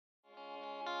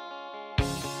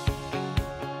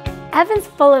Evan's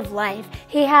full of life.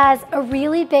 He has a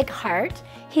really big heart.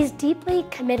 He's deeply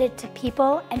committed to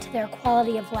people and to their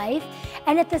quality of life.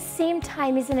 And at the same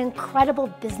time, he's an incredible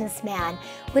businessman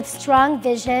with strong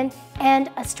vision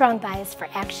and a strong bias for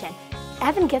action.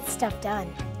 Evan gets stuff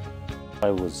done.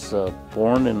 I was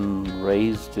born and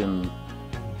raised in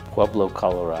Pueblo,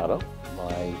 Colorado.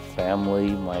 My family,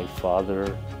 my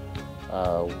father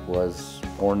was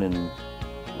born in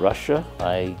Russia.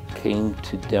 I came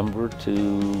to Denver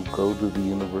to go to the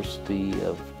University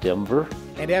of Denver.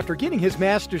 And after getting his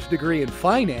master's degree in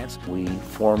finance, we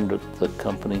formed the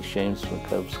company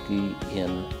Makovsky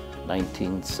in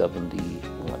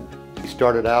 1971. He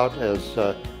started out as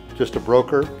just a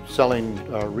broker selling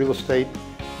real estate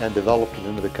and developed it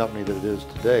into the company that it is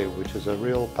today, which is a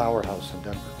real powerhouse in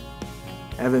Denver.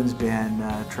 Evan's been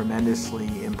tremendously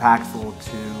impactful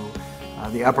to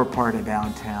the upper part of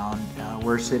downtown.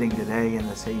 We're sitting today in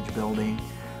the Sage building.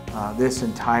 This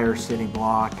entire city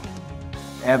block,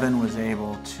 Evan was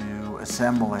able to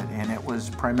assemble it, and it was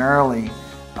primarily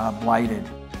blighted.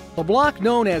 The block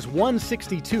known as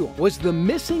 162 was the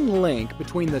missing link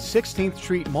between the 16th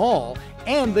Street Mall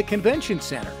and the convention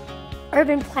center.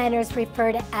 Urban planners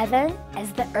refer to Evan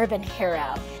as the urban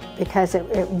hero. Because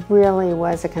it really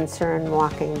was a concern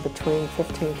walking between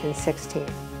 15th and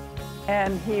 16th.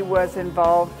 And he was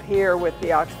involved here with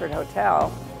the Oxford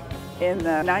Hotel in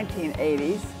the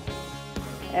 1980s.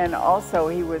 And also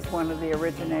he was one of the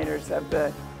originators of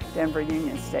the Denver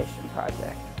Union Station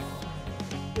project.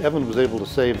 Evan was able to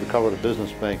save the Colorado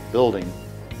Business Bank building.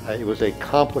 It was a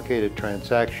complicated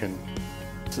transaction.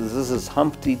 So this is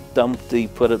Humpty Dumpty,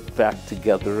 put it back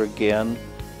together again.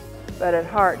 But at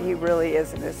heart, he really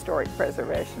is an historic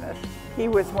preservationist. He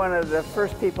was one of the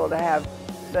first people to have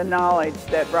the knowledge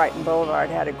that Brighton Boulevard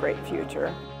had a great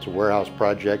future. It's a warehouse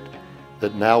project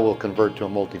that now will convert to a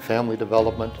multifamily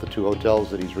development. The two hotels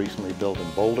that he's recently built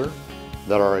in Boulder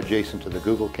that are adjacent to the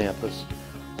Google campus.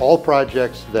 All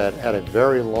projects that had a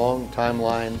very long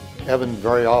timeline. Evan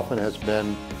very often has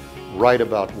been right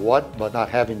about what, but not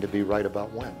having to be right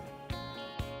about when.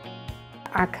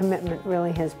 Our commitment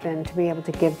really has been to be able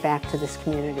to give back to this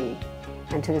community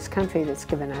and to this country that's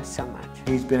given us so much.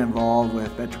 He's been involved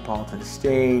with Metropolitan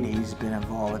State, he's been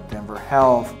involved with Denver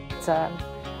Health. It's a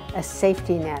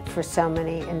safety net for so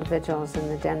many individuals in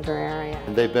the Denver area.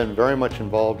 And they've been very much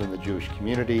involved in the Jewish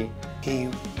community. He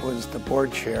was the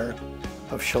board chair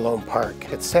of Shalom Park.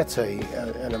 It sets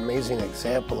an amazing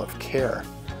example of care.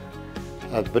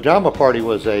 The Pajama Party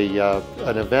was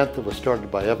an event that was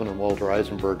started by Evan and Walter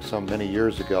Eisenberg some many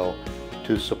years ago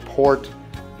to support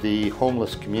the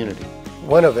homeless community.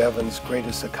 One of Evan's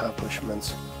greatest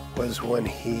accomplishments was when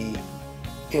he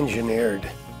engineered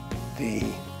the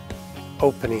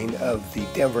opening of the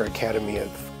Denver Academy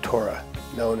of Torah,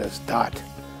 known as DOT.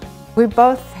 We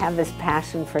both have this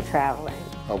passion for traveling.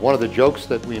 One of the jokes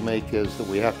that we make is that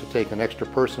we have to take an extra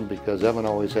person because Evan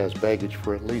always has baggage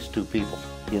for at least two people.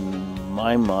 In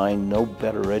my mind, no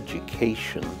better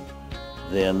education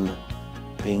than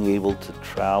being able to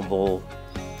travel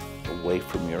away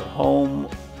from your home,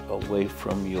 away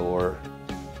from your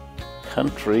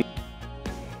country.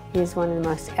 He's one of the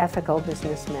most ethical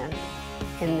businessmen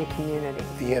in the community.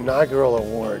 The inaugural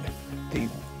award, the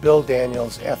Bill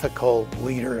Daniels Ethical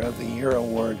Leader of the Year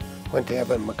Award, went to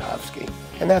Evan Makovsky,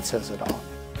 and that says it all.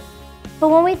 But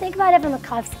when we think about Evan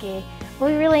Makovsky, what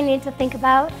we really need to think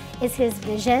about is his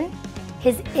vision,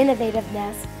 his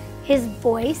innovativeness, his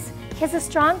voice. He has a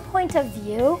strong point of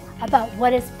view about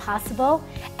what is possible,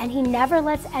 and he never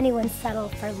lets anyone settle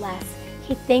for less.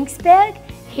 He thinks big,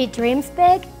 he dreams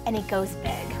big, and he goes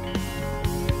big.